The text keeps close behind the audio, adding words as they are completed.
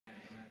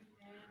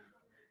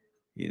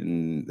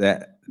In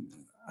that,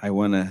 I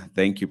want to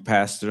thank you,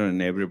 Pastor,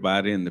 and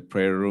everybody in the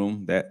prayer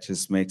room. That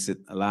just makes it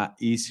a lot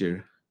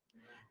easier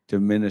to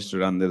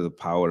minister under the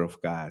power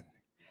of God.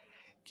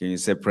 Can you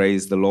say,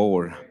 Praise the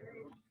Lord?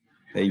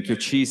 Thank you,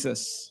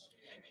 Jesus.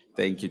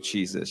 Thank you,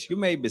 Jesus. You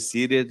may be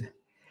seated.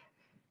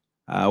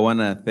 I want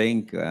to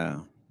thank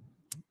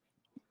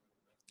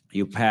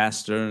you,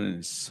 Pastor, and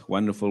his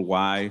wonderful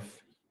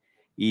wife,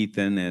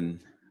 Ethan, and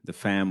the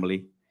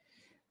family,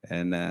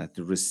 and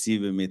to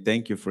receiving me.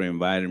 Thank you for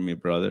inviting me,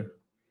 brother.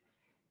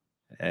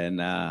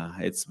 And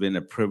it's been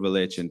a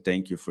privilege, and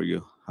thank you for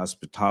your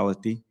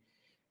hospitality.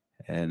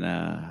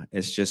 And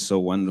it's just so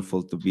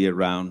wonderful to be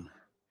around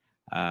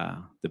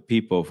the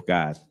people of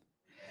God.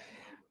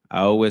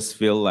 I always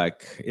feel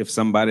like if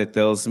somebody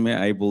tells me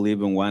I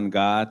believe in one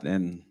God,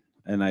 and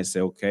I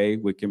say, okay,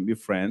 we can be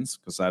friends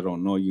because I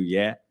don't know you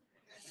yet.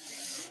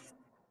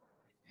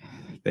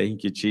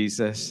 Thank you,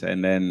 Jesus.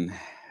 And then,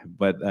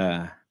 but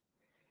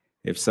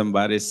if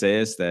somebody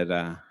says that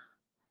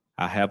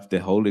I have the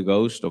Holy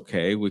Ghost,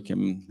 okay, we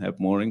can have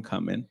more in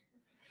common.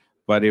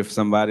 But if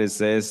somebody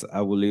says, I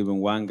believe in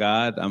one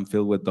God, I'm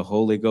filled with the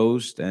Holy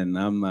Ghost, and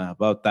I'm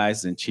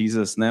baptized in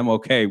Jesus' name,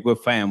 okay, we're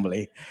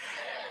family.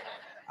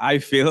 I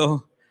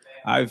feel,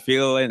 I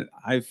feel in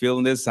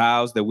this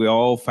house that we're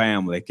all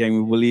family.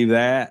 Can we believe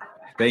that?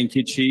 Thank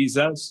you,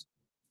 Jesus.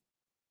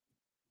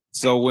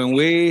 So when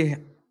we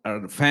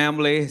are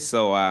family,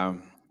 so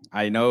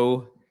I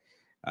know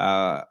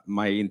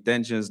my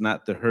intention is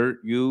not to hurt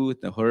you,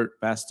 to hurt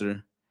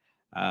Pastor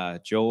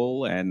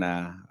Joel, and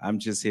I'm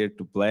just here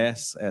to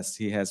bless as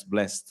he has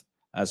blessed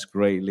us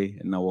greatly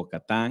in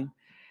Nawakatang.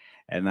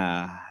 And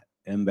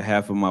in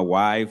behalf of my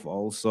wife,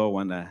 also,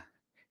 when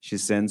she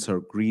sends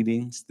her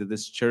greetings to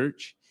this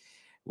church,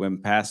 when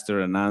Pastor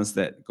announced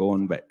that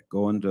going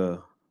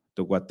to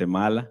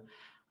Guatemala,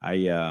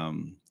 I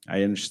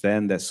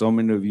understand that so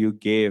many of you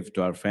gave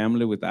to our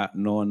family without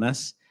knowing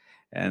us,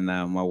 and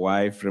my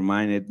wife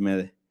reminded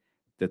me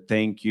to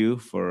thank you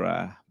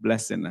for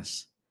blessing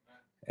us,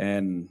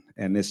 and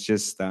it's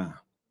just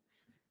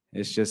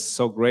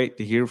so great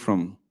to hear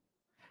from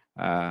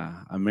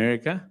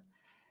America,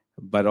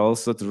 but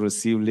also to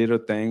receive little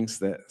things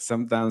that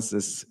sometimes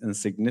is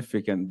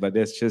insignificant, but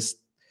it's just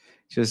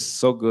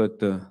so good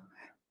to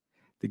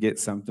get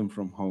something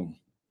from home.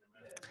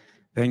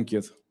 Thank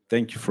you.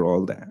 Thank you for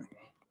all that.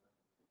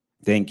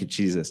 Thank you,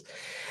 Jesus.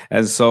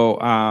 And so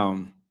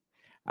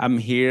I'm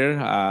here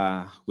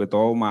with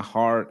all my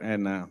heart,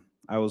 and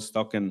I was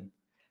talking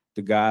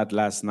to God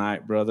last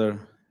night, brother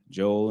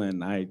Joel,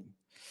 and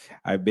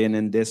I've been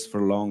in this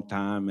for a long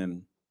time,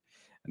 and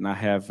I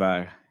have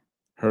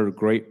heard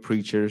great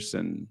preachers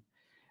and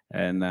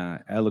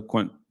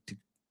eloquent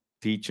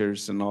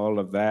teachers and all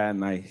of that,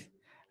 and I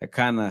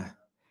kind of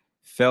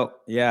felt,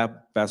 yeah,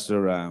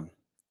 Pastor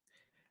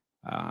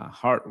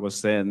Hart was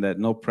saying that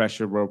no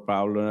pressure, bro,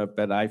 Pablo,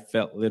 but I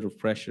felt little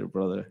pressure,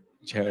 brother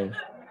Joe.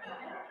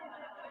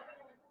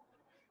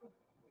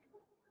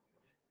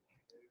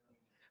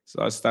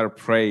 So I started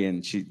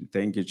praying,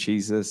 thank you,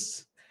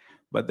 Jesus.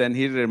 But then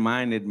he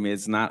reminded me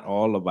it's not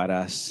all about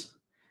us,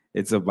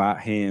 it's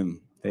about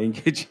him.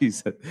 Thank you,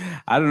 Jesus.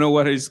 I don't know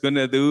what he's going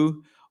to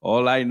do.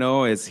 All I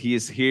know is he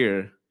is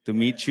here to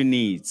meet your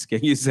needs.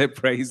 Can you say,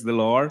 Praise the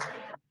Lord?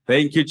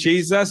 Thank you,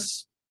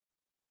 Jesus.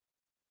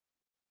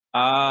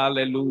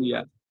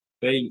 Hallelujah.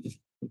 Thank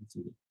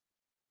you.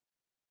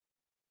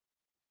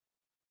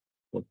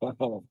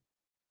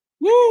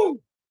 Woo!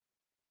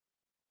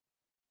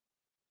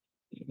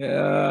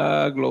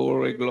 Yeah,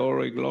 glory,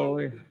 glory,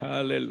 glory.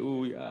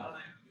 Hallelujah.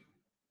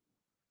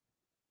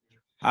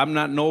 I'm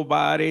not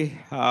nobody.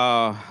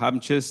 I'm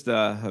just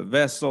a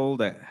vessel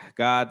that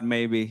God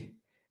may be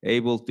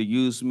able to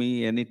use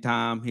me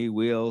anytime He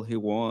will, He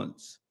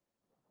wants.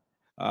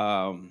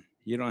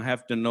 You don't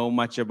have to know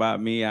much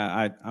about me.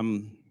 I'm,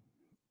 I'm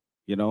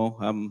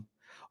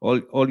all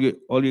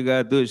you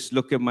gotta do is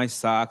look at my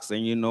socks,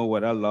 and you know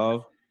what I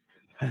love.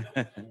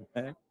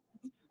 I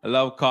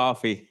love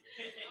coffee,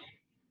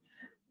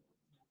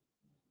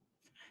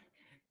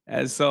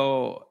 and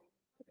so,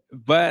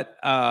 but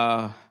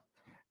oh,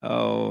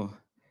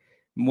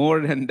 more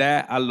than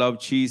that, I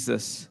love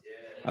Jesus.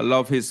 I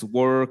love His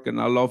work,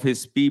 and I love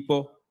His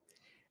people.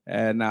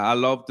 And I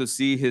love to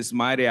see his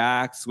mighty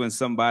acts when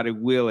somebody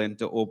willing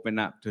to open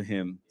up to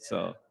him.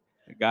 So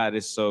God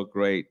is so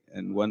great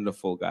and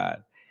wonderful,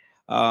 God.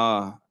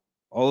 Uh,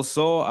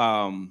 Also,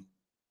 I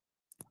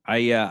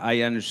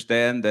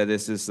understand that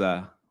this is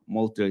a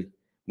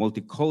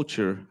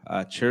multicultural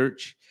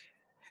church,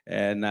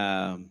 and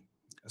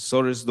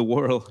so is the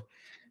world,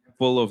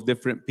 full of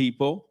different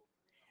people.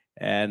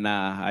 And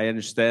I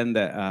understand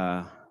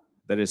that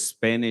there is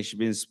Spanish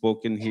being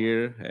spoken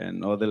here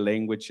and other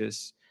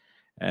languages.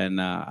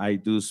 And I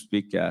do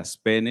speak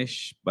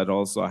Spanish, but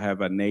also I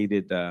have a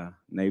native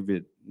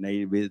language.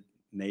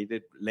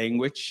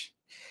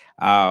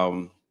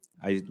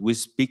 We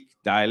speak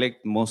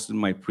dialect. Most of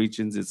my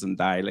preachings is in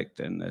dialect,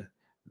 and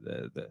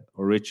the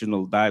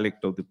original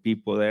dialect of the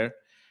people there.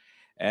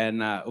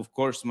 And of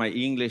course, my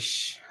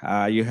English,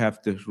 you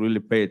have to really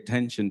pay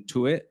attention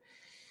to it.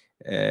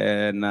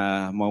 And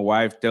my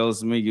wife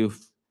tells me you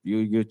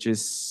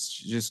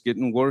just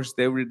getting worse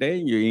every day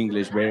in your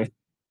English, man.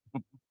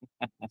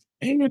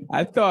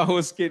 I thought I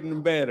was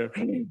getting better.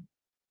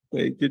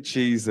 Thank you,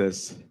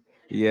 Jesus.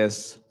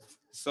 Yes.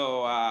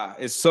 So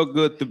it's so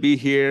good to be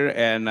here,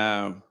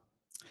 and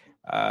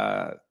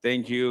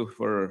thank you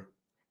for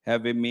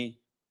having me.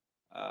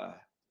 Uh,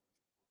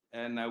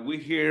 and we're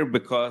here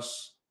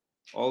because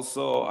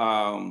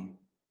also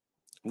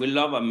we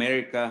love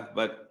America,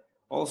 but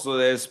also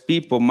there's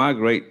people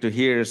migrate to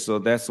here, so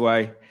that's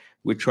why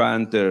we're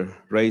trying to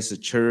raise a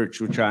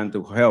church. We're trying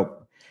to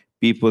help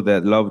people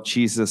that love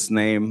Jesus'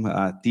 name,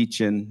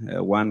 teaching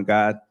one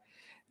God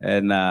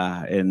and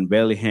in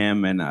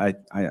Bellingham. And I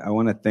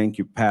want to thank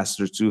you,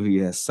 Pastor, too. He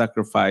has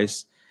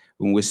sacrificed.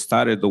 When we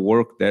started the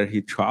work there,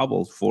 he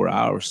traveled 4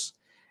 hours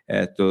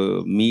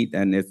to meet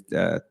and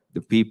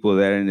the people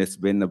there, and it's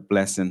been a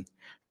blessing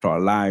to our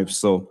lives.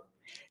 So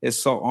it's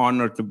so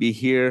honored to be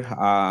here.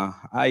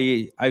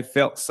 I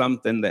felt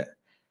something that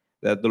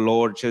the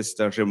Lord just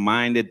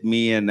reminded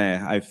me, and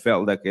I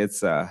felt like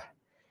it's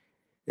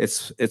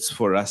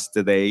for us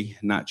today,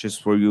 not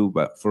just for you,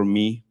 but for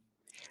me.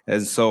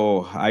 And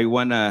so I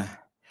want to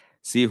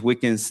see if we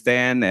can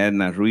stand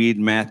and read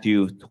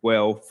Matthew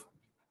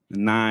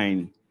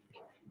 12:9.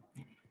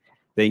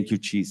 Thank you,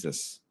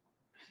 Jesus.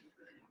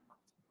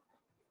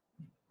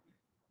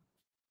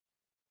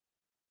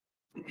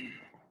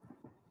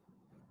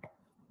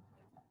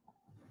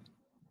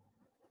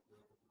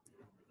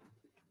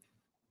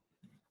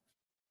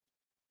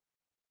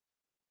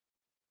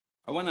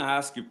 I want to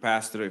ask you,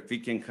 Pastor, if you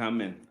can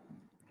come in.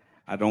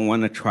 I don't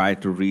want to try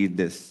to read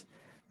this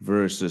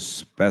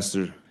verses.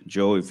 Pastor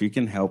Joe, if you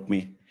can help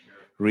me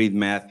read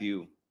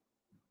Matthew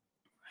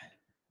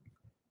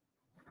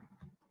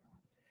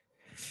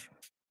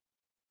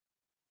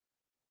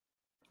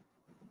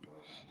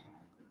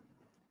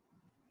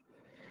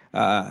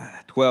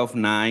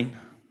 12:9.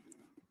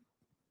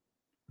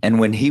 And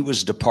when he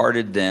was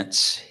departed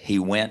thence, he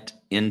went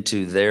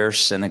into their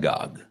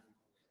synagogue.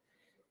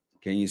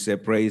 Can you say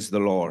praise the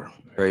Lord?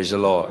 Praise the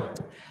Lord.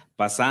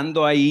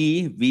 Pasando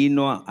ahí,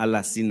 vino a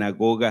la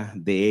sinagoga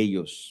de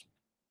ellos.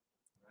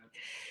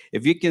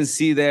 If you can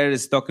see there,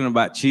 it's talking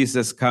about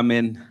Jesus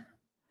coming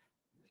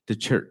to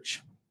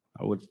church.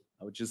 I would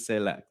just say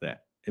like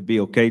that. It'd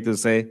be okay to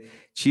say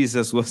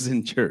Jesus was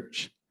in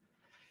church.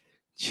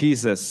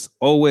 Jesus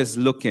always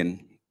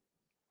looking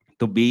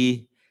to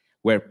be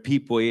where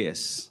people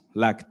is,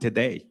 like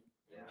today.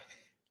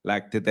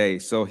 Like today.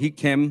 So he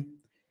came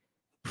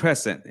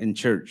present in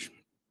church.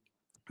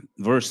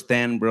 Verse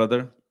 10,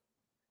 brother.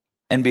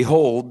 And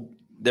behold,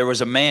 there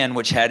was a man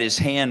which had his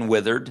hand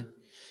withered,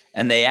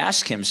 and they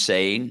asked him,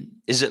 saying,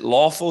 Is it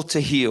lawful to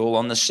heal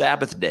on the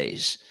Sabbath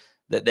days?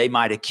 That they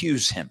might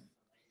accuse him.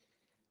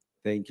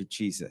 Thank you,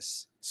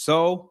 Jesus.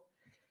 So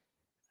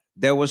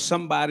there was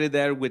somebody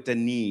there with a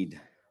need.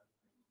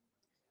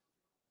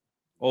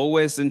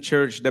 Always in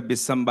church, there'll be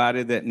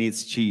somebody that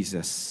needs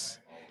Jesus.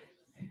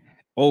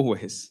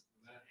 Always.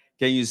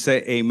 Can you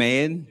say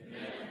amen?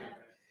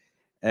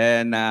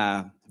 And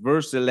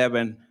verse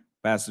 11,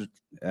 Pastor,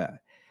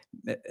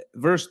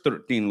 verse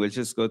 13, we'll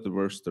just go to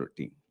verse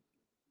 13.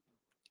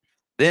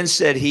 Then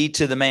said he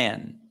to the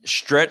man,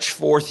 Stretch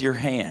forth your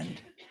hand.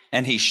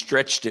 And he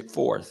stretched it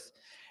forth,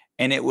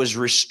 and it was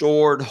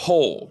restored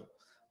whole,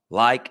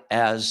 like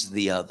as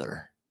the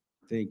other.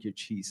 Thank you,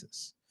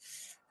 Jesus.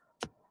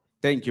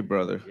 Thank you,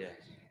 brother. Yes.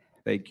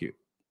 Thank you.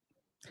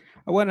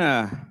 I want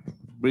to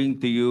bring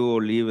to you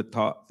or leave a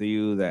thought to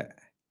you that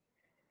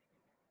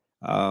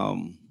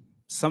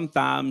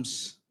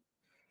sometimes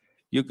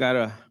you got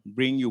to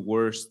bring your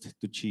worst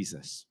to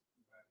Jesus.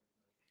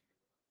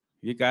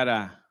 You got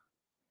to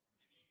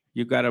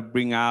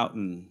bring out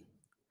and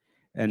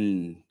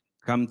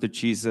come to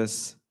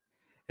Jesus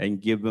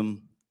and give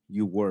him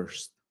your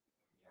worst.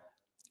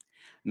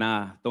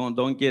 Nah,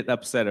 don't get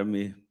upset at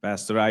me,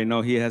 Pastor. I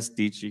know he has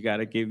teach. You got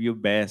to give your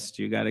best.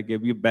 You got to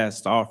give your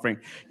best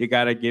offering. You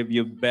got to give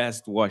your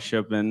best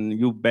worship and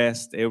your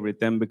best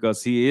everything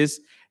because he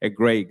is a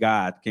great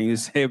God. Can you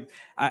say?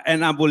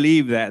 And I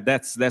believe that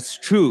that's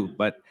true.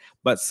 But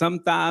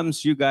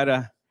sometimes you got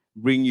to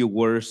bring your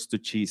worst to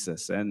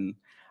Jesus. And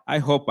I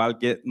hope I'll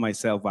get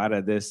myself out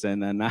of this.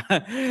 And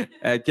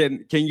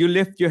can you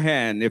lift your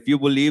hand if you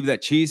believe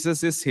that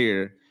Jesus is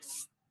here?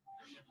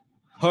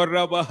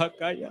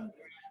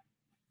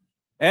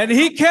 And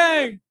he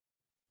came.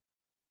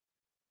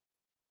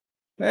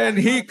 And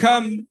he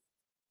come.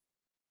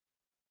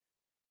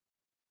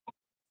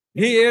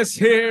 He is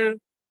here.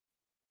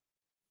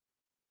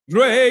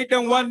 Great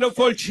and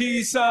wonderful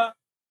Jesus.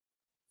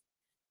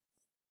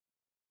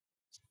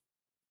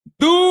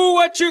 Do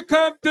what you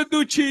come to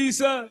do,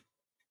 Jesus.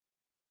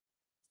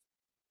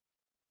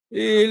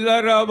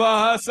 Ila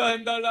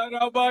rabahasanda la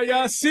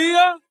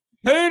rabayasia.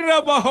 Hey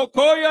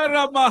rabahokoya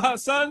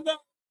ramahasanda.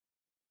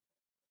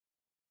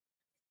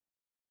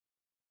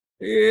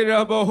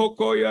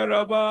 Rabahokoya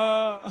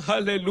rabah.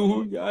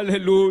 Hallelujah,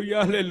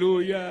 hallelujah,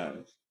 hallelujah.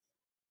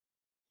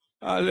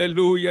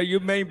 Hallelujah.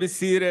 You may be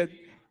seated.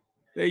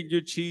 Thank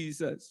you,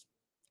 Jesus.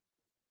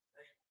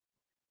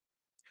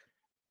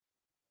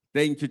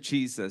 Thank you,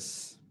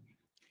 Jesus.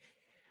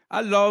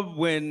 I love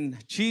when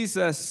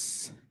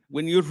Jesus,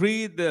 when you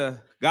read the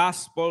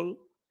gospel,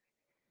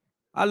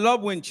 I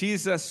love when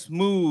Jesus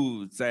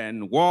moves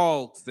and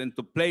walks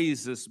into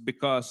places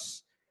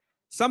because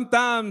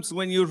sometimes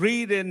when you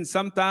read it,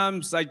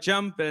 sometimes I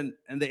jump in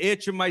the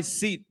edge of my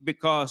seat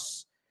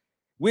because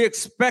we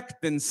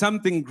expecting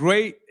something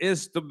great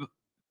it's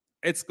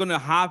going to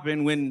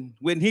happen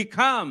when he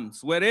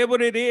comes,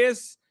 wherever it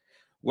is,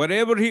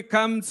 whatever he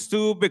comes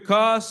to,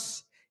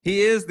 because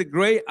he is the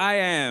great I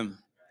am.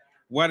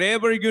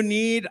 Whatever you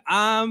need,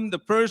 I'm the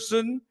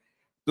person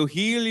to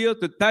heal you,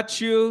 to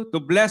touch you, to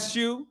bless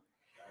you.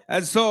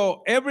 And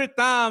so every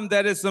time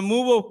that is a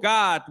move of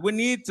God, we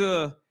need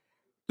to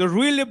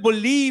really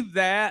believe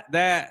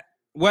that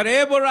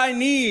whatever I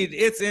need,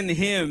 it's in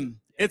him.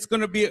 It's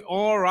gonna be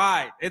all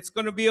right. It's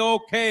gonna be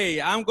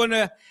okay. I'm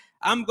gonna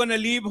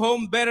leave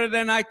home better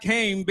than I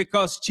came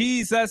because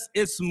Jesus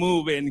is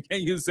moving.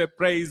 Can you say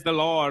praise the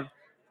Lord?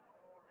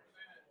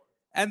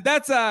 And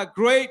that's a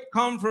great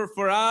comfort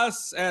for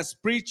us as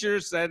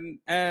preachers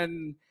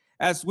and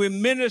as we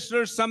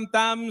minister.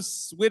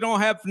 Sometimes we don't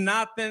have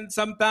nothing.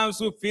 Sometimes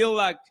we feel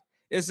like,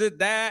 is it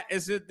that?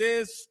 Is it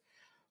this?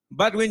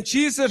 But when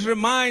Jesus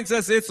reminds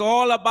us it's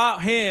all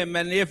about him,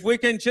 and if we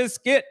can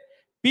just get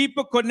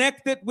people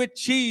connected with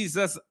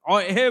Jesus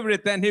or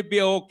everything, he'll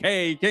be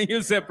okay. Can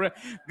you say,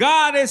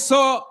 God is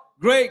so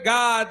great,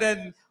 God,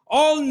 and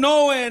all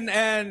knowing,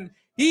 and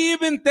he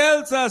even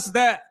tells us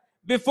that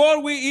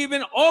before we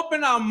even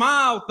open our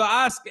mouth to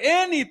ask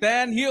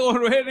anything, he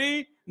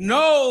already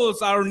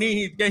knows our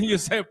need. Can you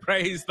say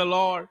praise the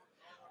Lord?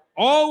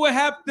 All we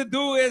have to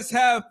do is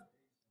have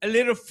a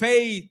little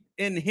faith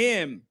in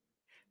him.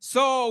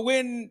 So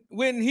when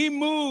he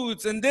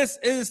moves in this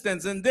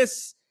instance, in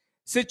this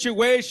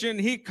situation,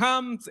 he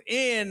comes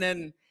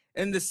in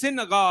the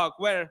synagogue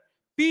where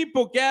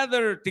people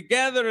gather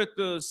together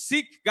to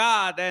seek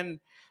God,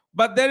 and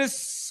but there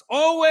is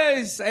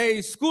always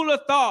a school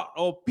of thought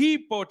or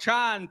people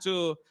trying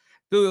to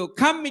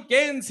come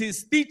against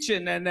his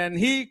teaching, and then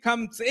he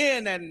comes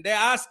in and they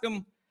ask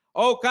him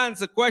all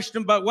kinds of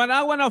questions. But what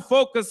I want to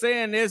focus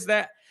in is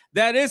that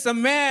there is a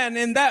man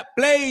in that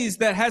place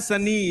that has a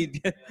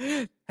need.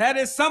 There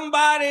is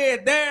somebody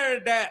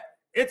there that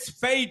it's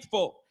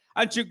faithful.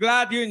 Aren't you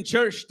glad you're in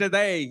church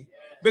today?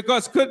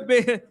 Because could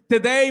be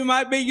today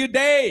might be your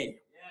day.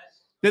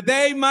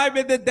 Today might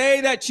be the day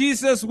that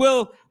Jesus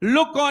will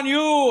look on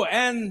you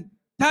and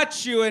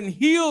touch you and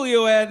heal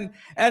you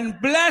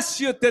and bless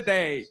you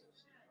today.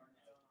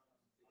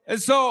 And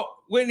so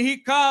when he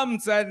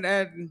comes and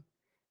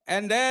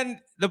then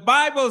the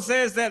Bible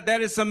says that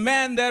there is a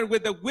man there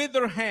with a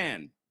withered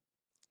hand.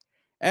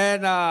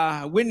 And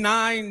when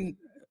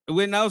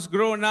I was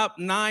growing up,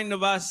 9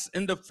 of us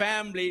in the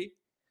family,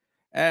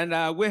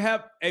 and we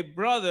have a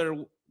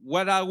brother,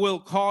 what I will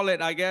call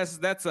it, I guess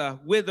that's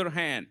a withered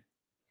hand.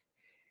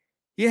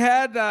 He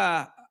had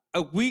a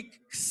weak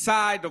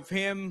side of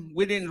him.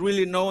 We didn't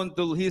really know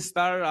until he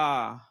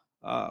started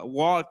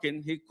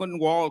walking. He couldn't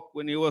walk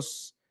when he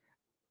was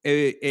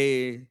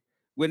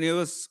when he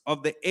was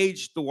of the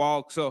age to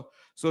walk. So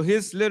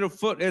his little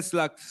foot is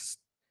like,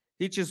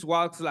 he just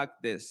walks like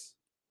this.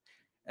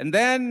 And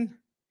then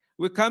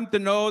we come to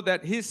know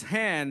that his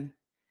hand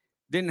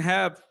didn't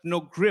have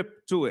no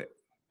grip to it.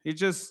 He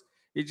just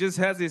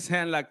has his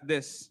hand like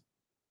this.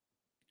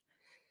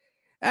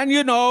 And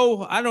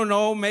I don't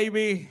know,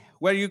 maybe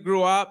where you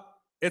grew up,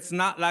 it's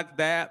not like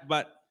that,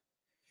 but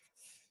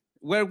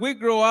where we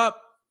grew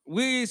up,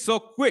 we so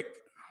quick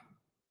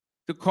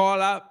to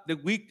call out the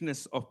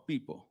weakness of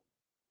people.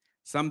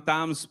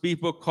 Sometimes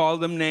people call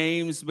them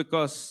names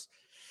because,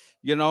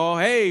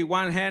 hey,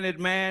 one-handed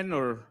man,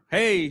 or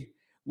hey,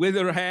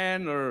 withered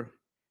hand,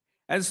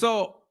 and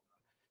so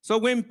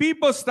when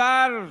people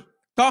start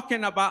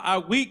talking about our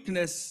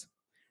weakness,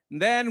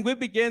 then we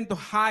begin to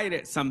hide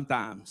it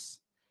sometimes.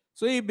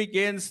 So he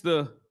begins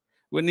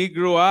when he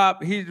grew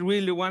up, he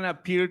really want to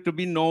appear to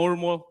be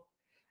normal.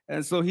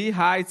 And so he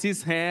hides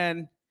his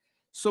hand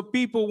so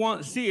people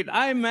won't see it.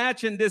 I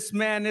imagine this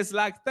man is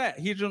like that.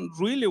 He don't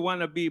really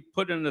want to be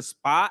put in a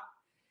spot.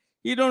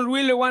 He don't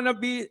really want to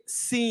be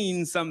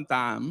seen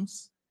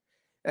sometimes.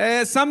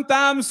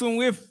 Sometimes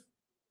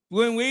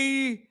when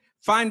we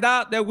find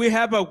out that we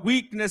have a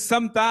weakness,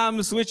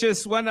 sometimes we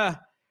just want to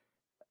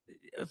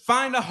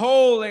find a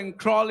hole and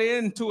crawl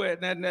into it.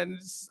 And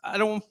I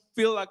don't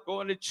feel like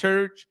going to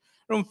church.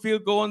 I don't feel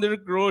going to the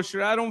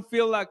grocery. I don't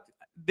feel like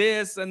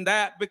this and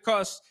that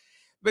because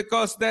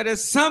there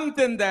is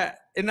something that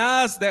in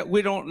us that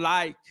we don't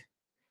like.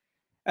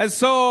 And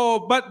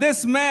so, but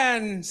this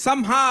man,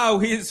 somehow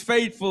he is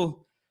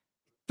faithful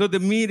to the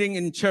meeting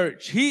in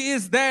church. He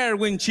is there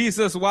when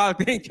Jesus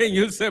walked in. Can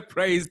you say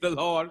praise the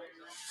Lord?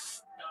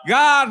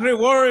 God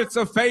rewards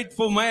a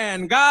faithful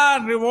man.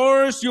 God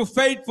rewards your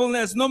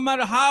faithfulness no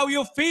matter how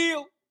you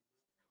feel.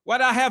 What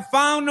I have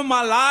found in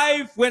my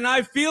life, when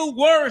I feel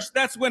worse,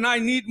 that's when I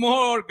need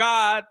more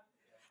God.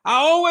 I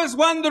always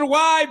wonder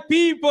why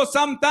people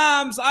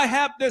sometimes I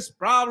have this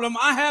problem.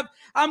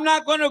 I'm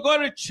not going to go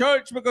to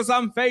church because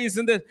I'm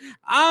facing this.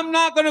 I'm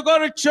not going to go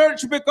to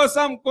church because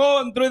I'm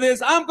going through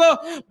this.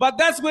 But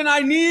that's when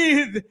I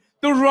need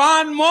to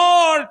run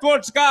more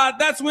towards God.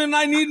 That's when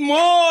I need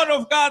more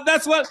of God.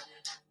 That's what.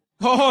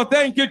 Oh,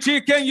 thank you,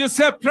 Chicken. You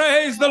said,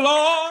 praise the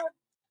Lord.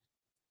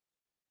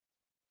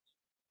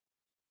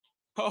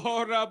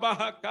 Oh,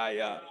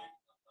 Rabahakaya.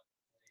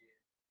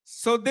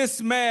 So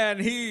this man,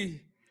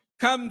 he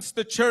comes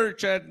to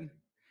church and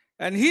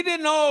he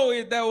didn't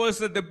know there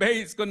was a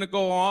debate going to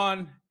go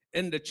on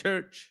in the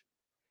church.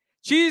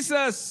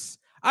 Jesus,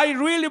 I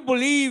really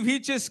believe he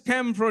just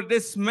came for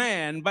this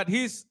man, but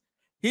he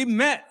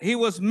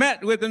was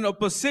met with an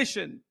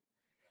opposition.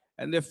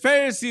 And the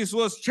Pharisees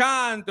was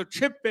trying to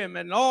trip him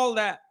and all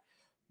that.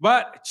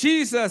 But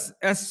Jesus,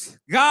 as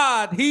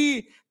God,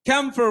 he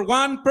came for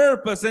one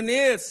purpose, and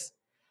is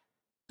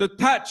to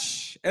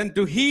touch and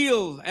to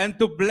heal and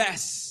to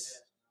bless.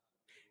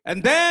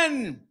 And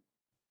then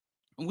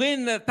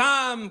when the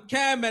time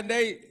came and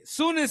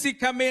soon as he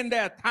come in, they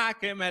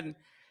attack him. And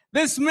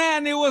this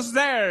man, he was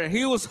there.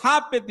 He was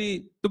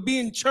happy to be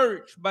in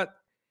church, but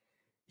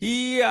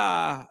he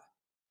somehow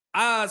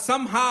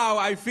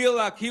I feel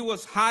like he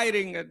was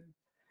hiding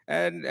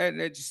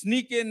and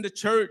sneak in the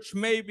church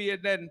maybe,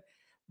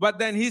 but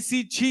then he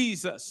see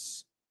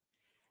Jesus,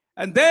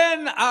 and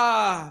then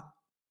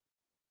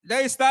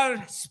they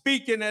start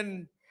speaking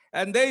and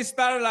they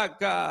start like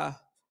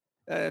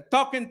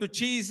talking to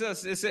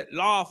Jesus. Is it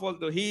lawful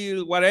to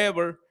heal,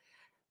 whatever?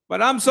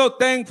 But I'm so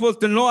thankful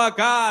to know a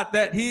God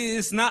that he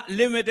is not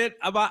limited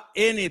about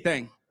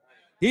anything.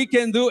 He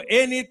can do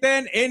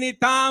anything,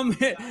 anytime.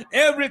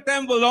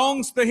 Everything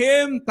belongs to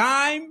him.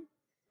 Time,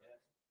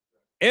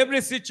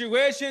 every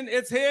situation,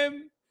 it's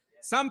him.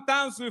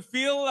 Sometimes we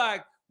feel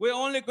like we're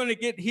only going to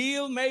get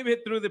healed maybe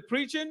through the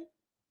preaching,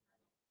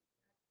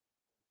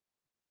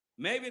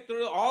 maybe through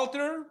the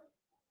altar,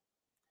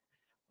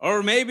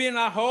 or maybe in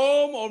a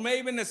home, or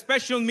maybe in a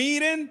special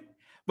meeting.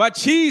 But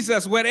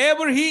Jesus,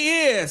 wherever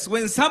he is,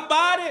 when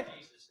somebody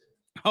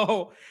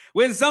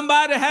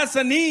has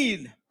a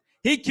need,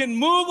 he can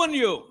move on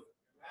you.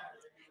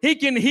 He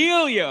can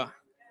heal you.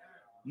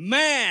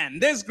 Man,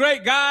 this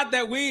great God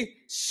that we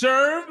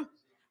serve,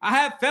 I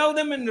have felt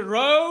him in the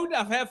road.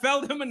 I have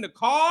felt him in the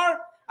car.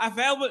 I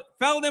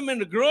felt him in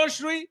the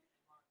grocery.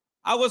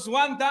 I was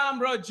one time,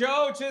 bro,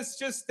 Joe,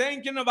 just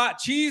thinking about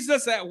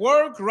Jesus at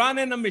work,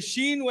 running a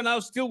machine when I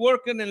was still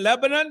working in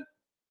Lebanon.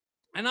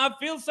 And I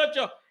feel such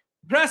a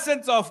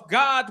presence of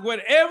God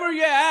wherever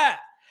you're at,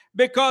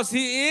 because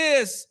he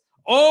is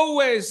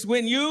always,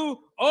 when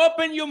you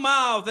open your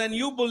mouth and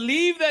you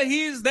believe that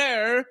he is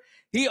there,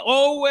 he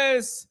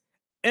always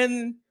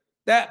in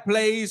that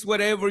place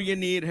wherever you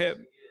need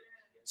him.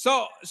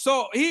 So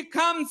he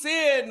comes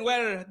in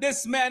where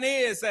this man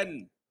is,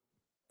 and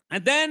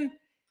then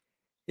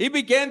he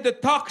began to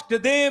talk to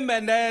them,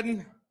 and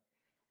then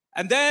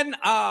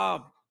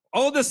all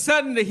of a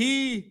sudden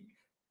he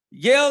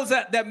yells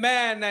at that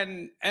man,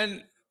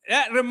 and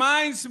that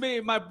reminds me,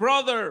 my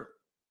brother.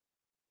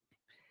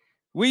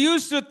 We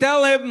used to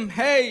tell him,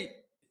 hey,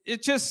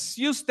 it's just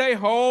you stay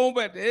home,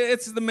 but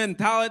it's the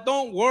mentality,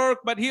 don't work.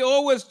 But he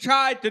always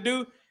tried to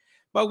do.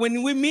 But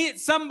when we meet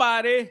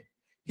somebody,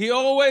 he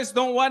always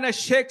don't want to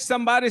shake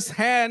somebody's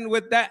hand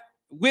with that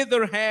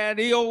withered hand.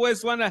 He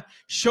always want to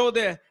show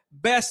the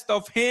best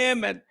of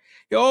him, and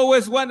he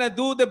always want to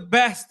do the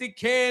best he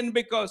can,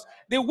 because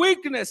the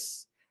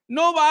weakness,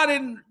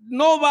 nobody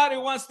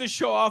wants to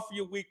show off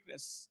your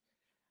weakness.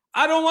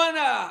 I don't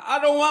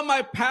want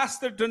my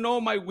pastor to know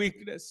my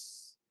weakness.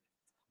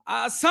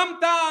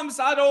 Sometimes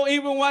I don't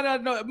even want to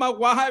know my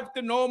wife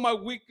to know my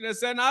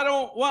weakness, and I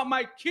don't want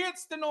my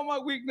kids to know my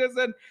weakness,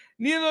 and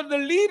neither the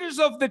leaders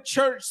of the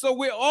church. So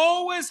we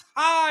always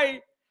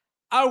hide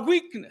our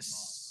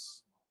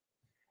weakness.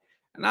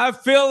 And I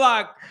feel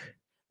like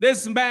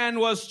this man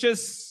was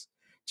just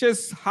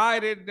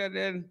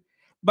hiding,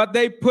 but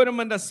they put him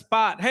in the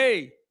spot.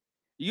 Hey,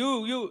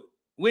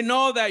 we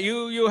know that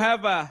you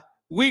have a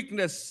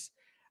weakness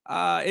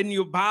in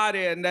your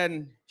body, and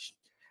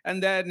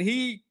then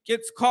he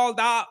gets called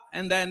out,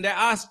 and then they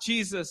ask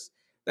Jesus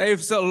that if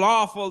it's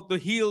lawful to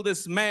heal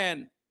this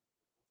man.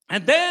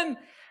 And then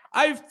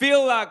I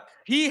feel like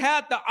he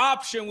had the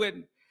option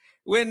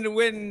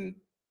when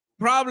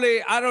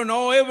probably, I don't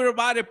know,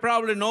 everybody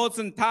probably knows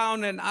in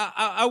town, and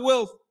I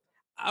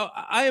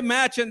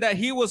imagine that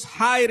he was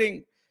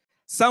hiding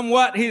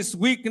somewhat his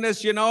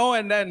weakness,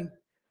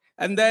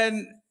 and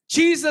then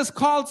Jesus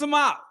calls him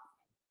out.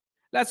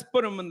 Let's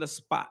put him on the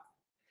spot.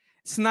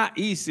 It's not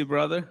easy,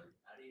 brother.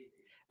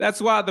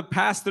 That's why the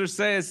pastor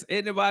says,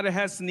 anybody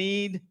has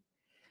need.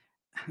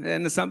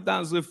 And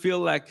sometimes we feel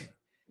like,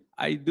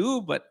 I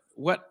do, but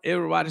what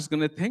everybody's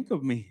going to think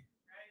of me?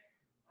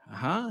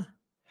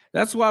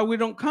 That's why we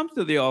don't come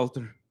to the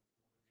altar.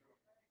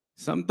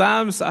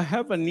 Sometimes I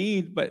have a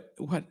need, but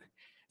what?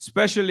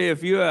 Especially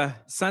if you're a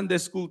Sunday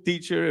school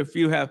teacher, if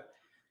you're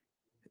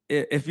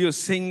a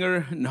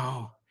singer,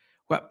 no.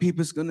 What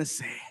people's going to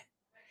say?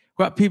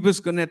 What people's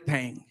going to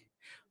think?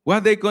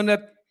 What they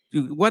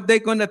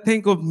gonna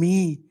think of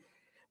me?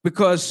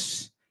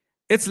 Because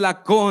it's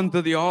like going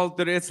to the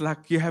altar, it's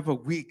like you have a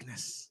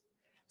weakness.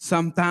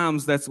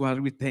 Sometimes that's what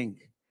we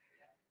think.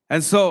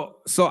 And so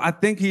I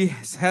think he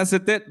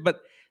hesitated,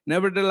 but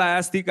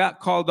nevertheless, he got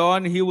called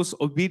on. He was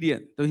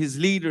obedient to his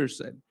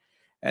leaders.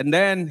 And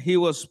then he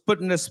was put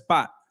in a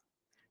spot.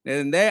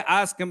 And they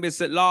asked him,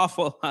 is it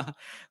lawful?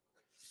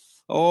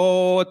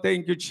 Oh,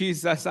 thank you,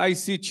 Jesus. I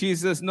see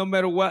Jesus, no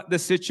matter what the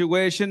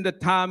situation, the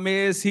time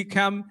is, he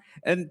come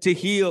and to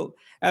heal.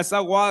 As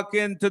I walk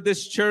into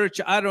this church,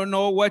 I don't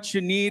know what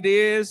your need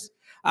is.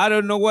 I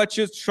don't know what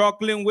you're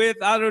struggling with.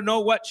 I don't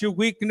know what your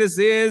weakness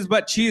is,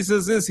 but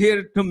Jesus is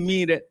here to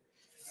meet it.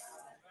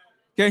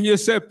 Can you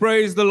say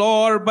praise the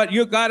Lord? But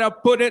you got to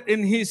put it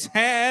in his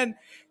hand.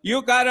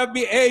 You got to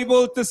be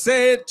able to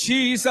say it,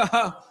 Jesus.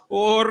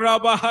 Oh,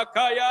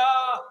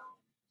 Rabahakaya.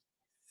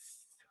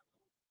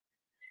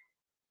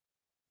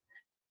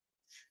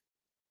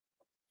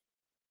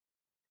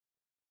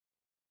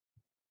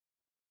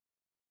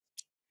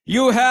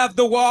 You have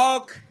the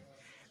walk.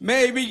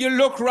 Maybe you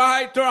look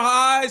right to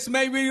our eyes.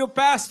 Maybe your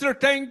pastor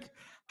think,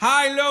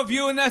 I love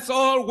you and that's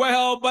all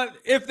well. But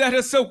if there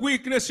is a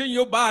weakness in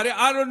your body,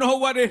 I don't know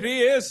what it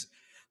is.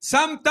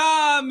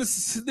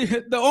 Sometimes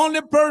the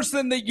only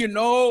person that you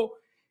know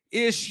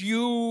is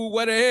you,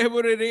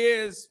 whatever it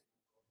is.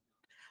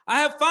 I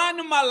have found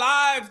in my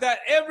life that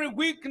every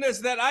weakness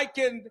that I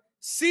can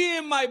see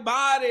in my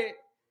body,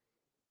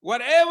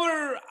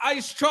 whatever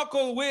I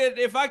struggle with,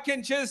 if I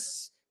can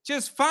just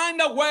find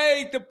a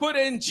way to put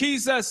in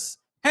Jesus'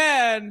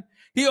 hand,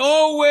 he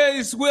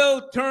always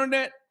will turn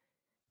it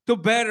to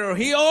better.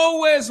 He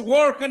always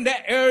work in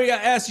that area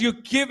as you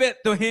give it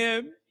to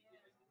him.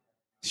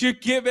 You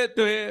give it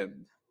to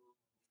him.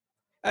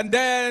 And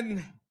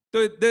then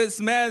to this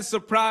man's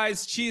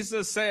surprise,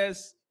 Jesus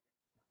says,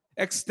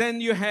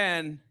 extend your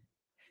hand.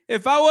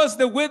 If I was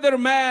the withered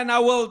man, I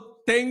will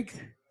think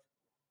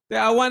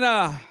that I want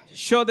to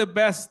show the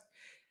best.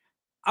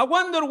 I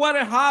wonder what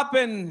had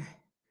happened.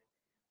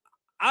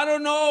 I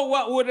don't know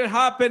what would have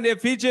happened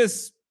if he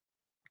just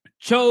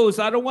chose.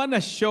 I don't want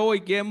to show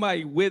again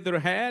my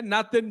withered hand.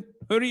 Nothing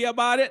pretty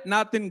about it.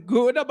 Nothing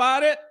good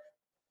about it.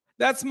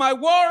 That's my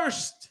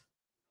worst.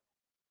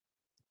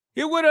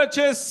 He would have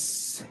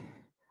just,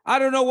 I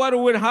don't know what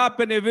would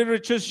happen if he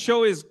would just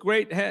show his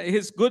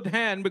his good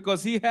hand,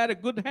 because he had a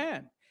good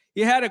hand.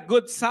 He had a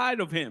good side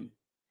of him.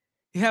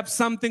 He had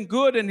something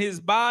good in his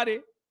body.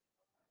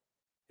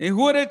 He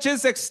would have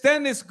just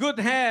extend his good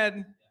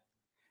hand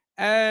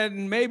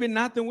and maybe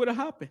nothing would have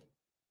happened.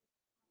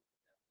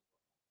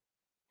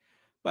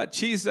 But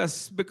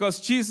Jesus, because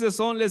Jesus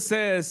only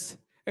says,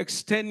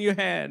 extend your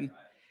hand,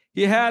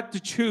 he had to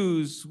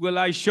choose, will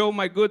I show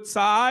my good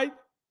side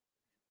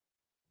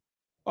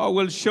or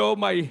will show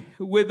my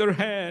withered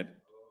hand?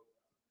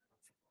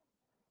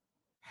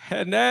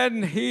 And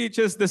then he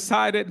just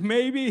decided,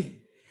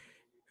 maybe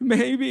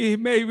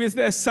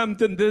there's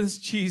something to this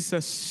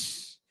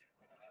Jesus.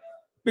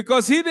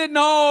 Because he didn't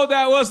know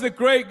that was the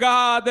great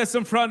God that's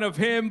in front of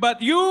him.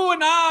 But you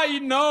and I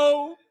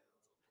know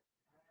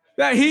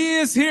that he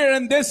is here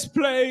in this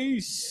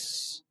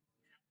place.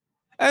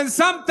 And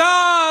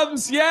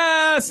sometimes,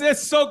 yes,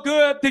 it's so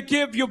good to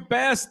give your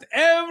best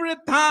every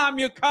time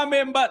you come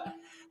in. But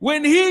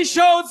when he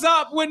shows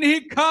up, when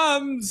he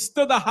comes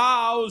to the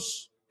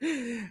house,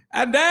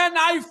 and then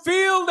I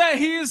feel that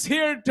he is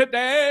here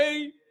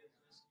today.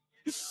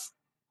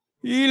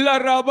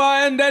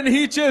 And then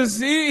he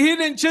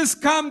didn't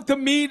just come to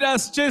meet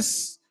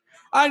us.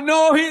 I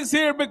know he's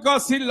here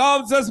because he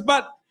loves us,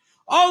 but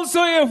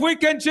also if we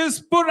can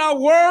just put our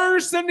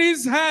words in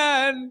his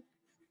hand,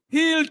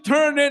 he'll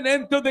turn it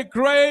into the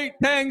great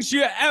things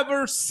you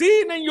ever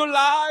seen in your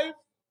life.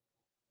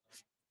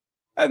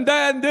 And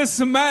then this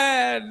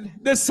man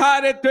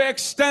decided to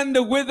extend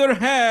the withered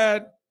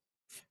hand.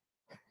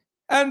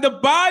 And the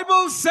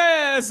Bible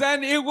says,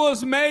 and it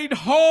was made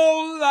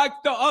whole like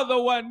the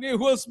other one. It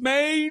was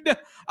made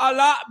a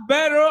lot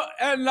better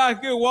and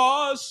like it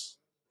was.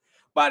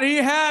 But he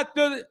had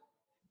to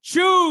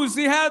choose.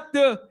 He had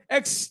to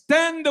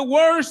extend the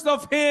worst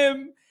of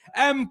him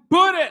and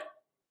put it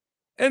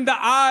in the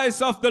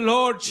eyes of the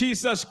Lord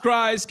Jesus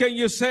Christ. Can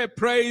you say,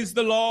 praise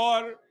the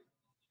Lord?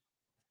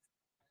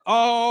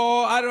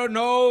 Oh, I don't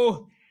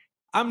know.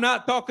 I'm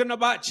not talking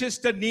about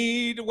just a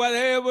need,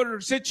 whatever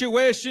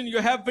situation you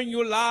have in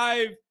your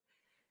life.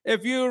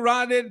 If you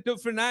run into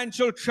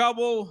financial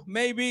trouble,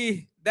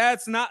 maybe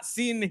that's not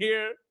seen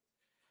here.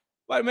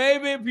 But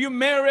maybe if your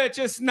marriage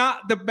is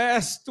not the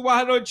best,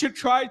 why don't you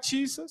try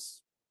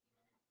Jesus?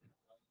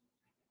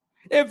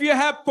 If you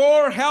have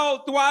poor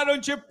health, why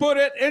don't you put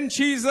it in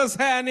Jesus'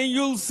 hand and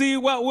you'll see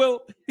what will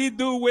he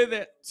do with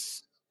it?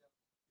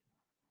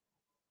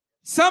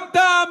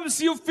 Sometimes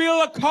you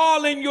feel a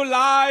call in your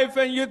life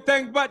and you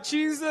think, but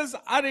Jesus,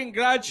 I didn't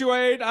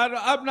graduate.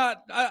 I'm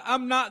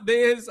not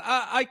this.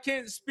 I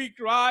can't speak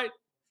right.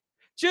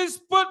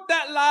 Just put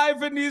that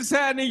life in his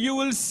hand and you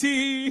will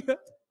see.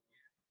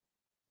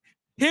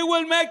 He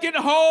will make it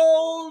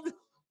whole.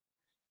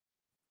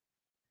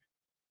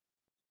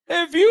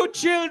 If you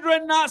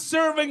children not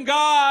serving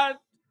God,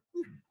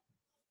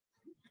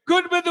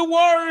 could be the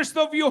worst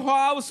of your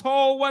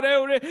household,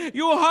 whatever.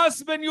 Your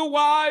husband, your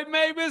wife,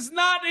 maybe it's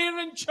not even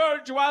in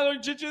church. Why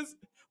don't you just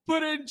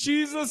put in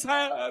Jesus'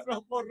 hand?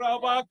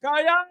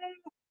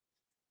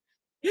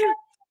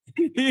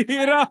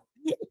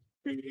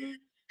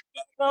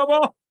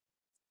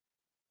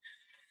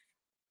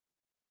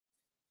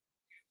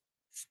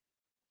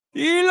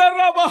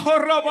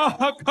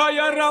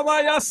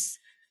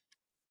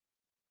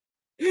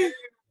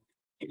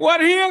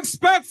 What he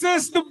expects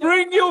is to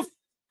bring you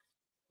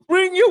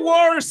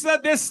words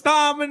at this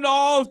time in the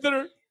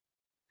altar.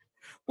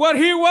 What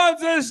he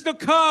wants is to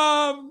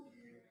come.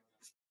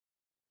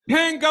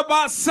 Think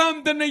about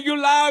something in your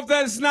life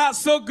that's not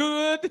so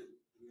good.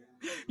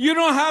 You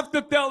don't have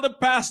to tell the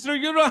pastor.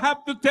 You don't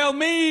have to tell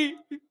me.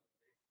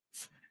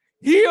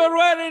 He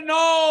already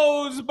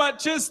knows, but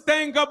just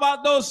think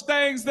about those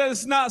things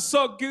that's not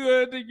so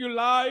good in your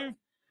life.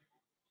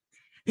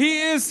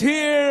 He is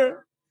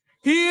here.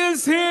 He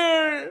is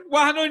here.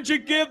 Why don't you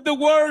give the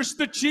words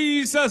to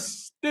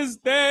Jesus this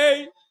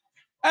day?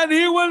 And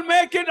he will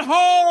make it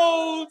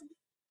whole.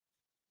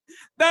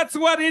 That's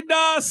what he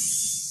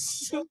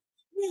does.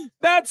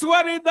 That's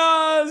what he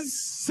does.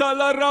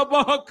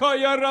 Salaraba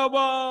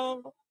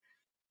kayaraba.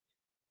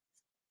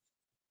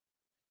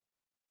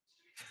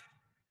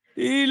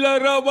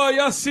 Ilaraba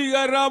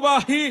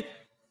yasigaraba.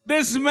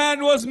 This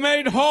man was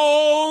made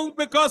whole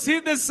because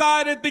he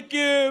decided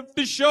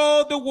to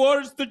show the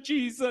words to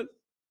Jesus.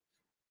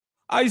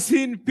 I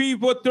seen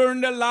people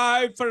turn their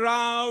life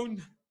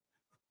around.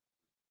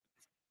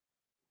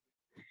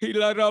 I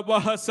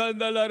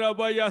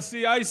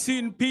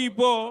seen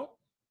people.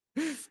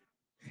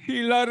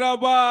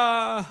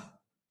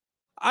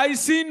 I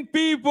seen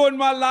people in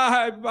my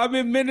life. I've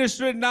been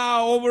ministering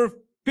now over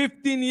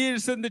 15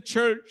 years in the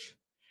church.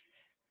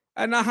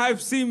 And I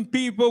have seen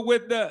people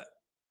with the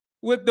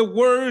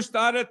worst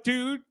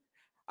attitude.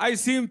 I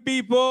seen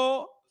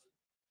people,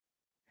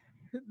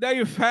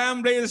 their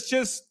family is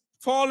just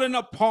falling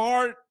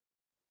apart.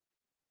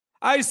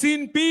 I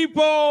seen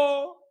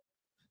people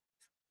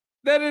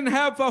that didn't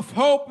have a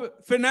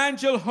hope,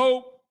 financial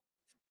hope.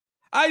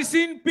 I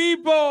seen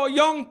people,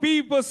 young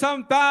people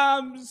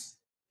sometimes,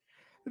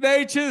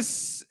 they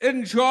just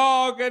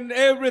enjoy and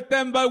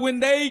everything, but when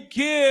they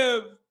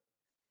give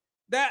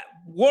that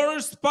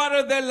worst part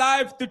of their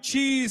life to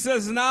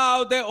Jesus,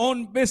 now they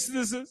own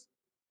businesses.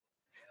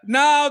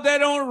 Now they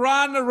don't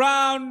run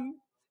around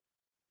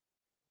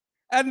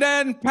and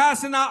then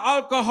passing out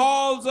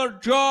alcohols or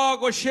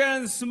drug or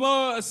sharing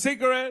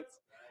cigarettes.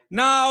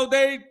 Now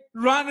they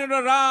running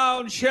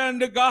around sharing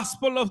the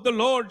gospel of the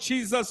Lord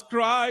Jesus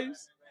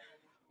Christ.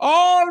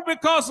 All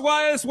because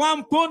while it's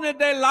one point in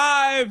their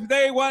life,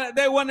 they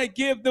want to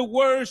give the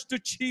words to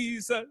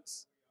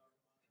Jesus.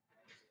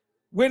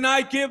 When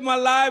I give my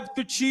life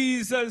to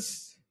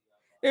Jesus,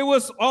 it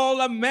was all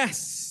a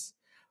mess.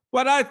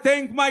 But I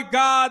thank my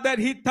God that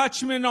he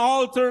touched me in the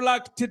altar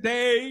like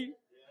today.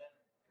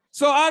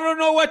 So I don't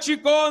know what you're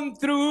going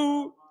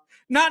through.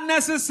 Not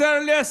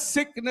necessarily a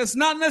sickness,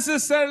 not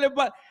necessarily,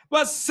 but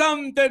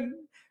something.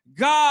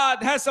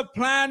 God has a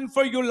plan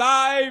for your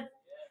life.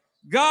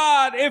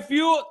 God, if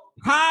you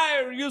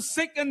tired, you're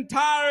sick and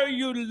tired,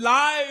 your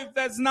life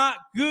that's not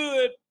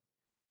good,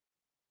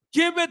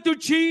 give it to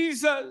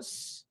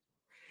Jesus.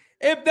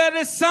 If there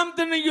is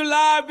something in your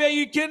life that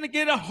you can't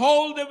get a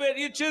hold of it,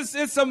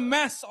 it's a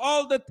mess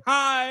all the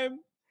time.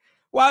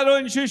 Why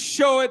don't you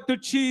show it to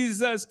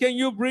Jesus? Can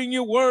you bring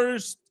your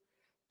words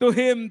to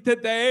him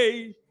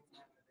today?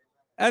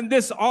 And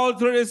this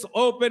altar is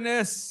open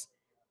as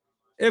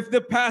if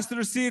the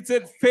pastor sees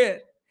it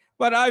fit.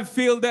 But I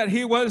feel that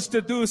he wants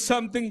to do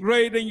something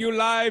great in your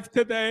life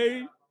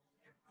today.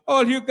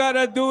 All you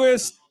gotta do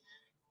is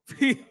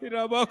something.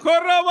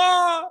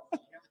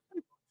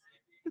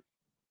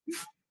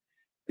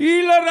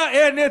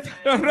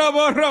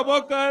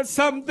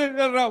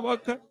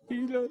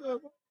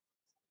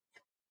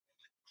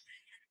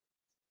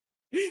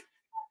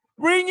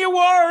 Bring your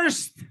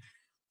worst.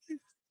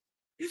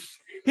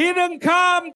 He didn't come